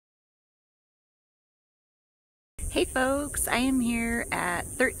Hey folks, I am here at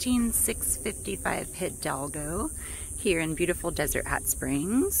 13655 Hidalgo here in beautiful Desert Hot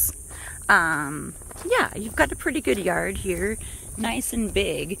Springs. Yeah, you've got a pretty good yard here, nice and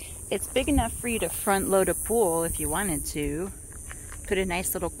big. It's big enough for you to front load a pool if you wanted to. Put a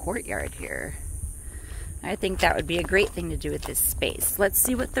nice little courtyard here. I think that would be a great thing to do with this space. Let's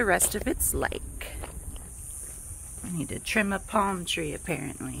see what the rest of it's like. I need to trim a palm tree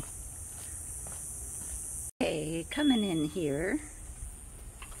apparently. Okay, coming in here.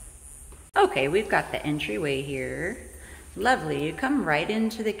 Okay, we've got the entryway here. Lovely, you come right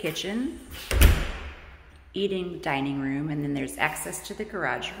into the kitchen, eating dining room, and then there's access to the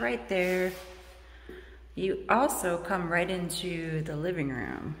garage right there. You also come right into the living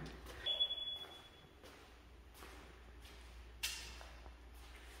room.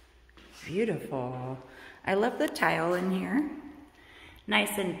 Beautiful. I love the tile in here.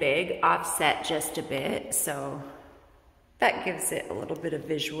 Nice and big, offset just a bit, so that gives it a little bit of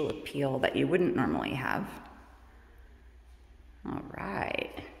visual appeal that you wouldn't normally have. All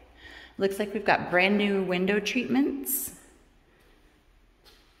right. Looks like we've got brand new window treatments,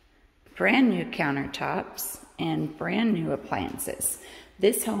 brand new countertops, and brand new appliances.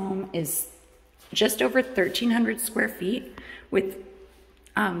 This home is just over 1,300 square feet with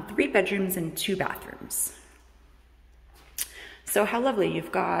 3 bedrooms and 2 bathrooms. So how lovely,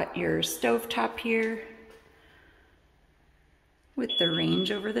 you've got your stovetop here with the range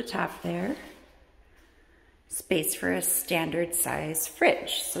over the top there. Space for a standard size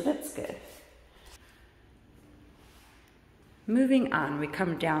fridge, so that's good. Moving on, we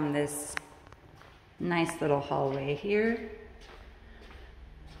come down this nice little hallway here.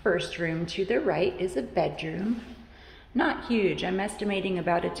 First room to the right is a bedroom. Not huge, I'm estimating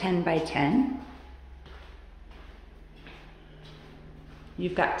about a 10 by 10.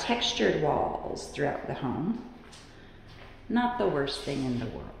 You've got textured walls throughout the home. Not the worst thing in the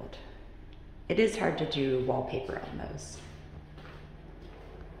world. It is hard to do wallpaper on those.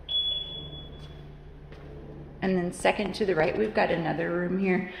 And then second to the right, we've got another room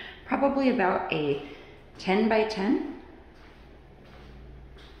here, probably about a 10 by 10.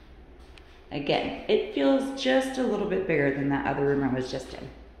 Again, it feels just a little bit bigger than that other room I was just in.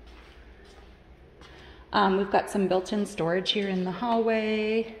 We've got some built-in storage here in the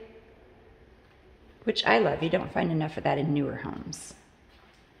hallway, which I love. You don't find enough of that in newer homes.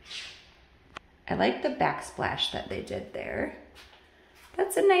 I like the backsplash that they did there.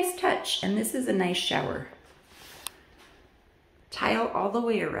 That's a nice touch, and this is a nice shower. Tile all the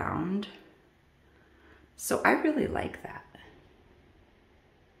way around. So I really like that.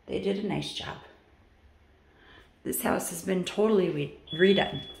 They did a nice job. This house has been totally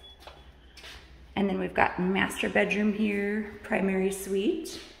redone. And then we've got master bedroom here, primary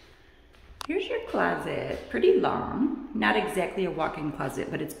suite. Here's your closet, pretty long. Not exactly a walk-in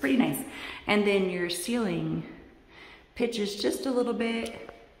closet, but it's pretty nice. And then your ceiling pitches just a little bit.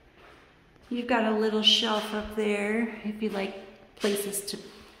 You've got a little shelf up there if you like places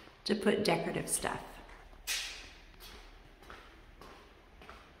to put decorative stuff.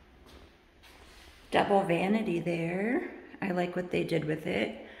 Double vanity there. I like what they did with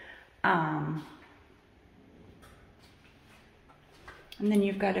it. And then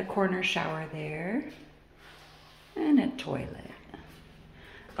you've got a corner shower there and a toilet.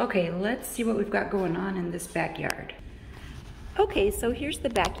 Okay, let's see what we've got going on in this backyard. Okay, so here's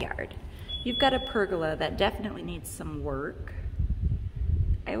the backyard. You've got a pergola that definitely needs some work.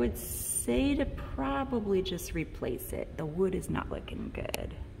 I would say to probably just replace it. The wood is not looking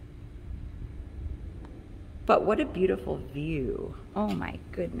good. But what a beautiful view. Oh my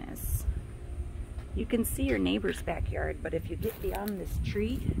goodness. You can see your neighbor's backyard, but if you get beyond this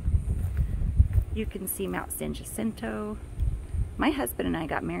tree, you can see Mount San Jacinto. My husband and I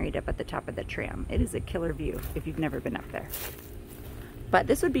got married up at the top of the tram. It is a killer view if you've never been up there. But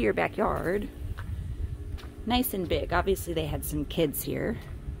this would be your backyard. Nice and big. Obviously they had some kids here.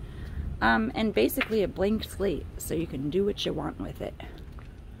 And basically a blank slate, so you can do what you want with it.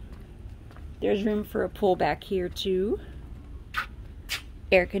 There's room for a pool back here too.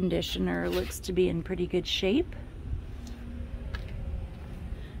 Air conditioner looks to be in pretty good shape.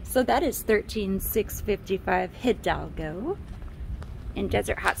 So that is 13655 Hidalgo in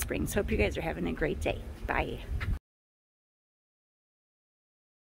Desert Hot Springs. Hope you guys are having a great day. Bye.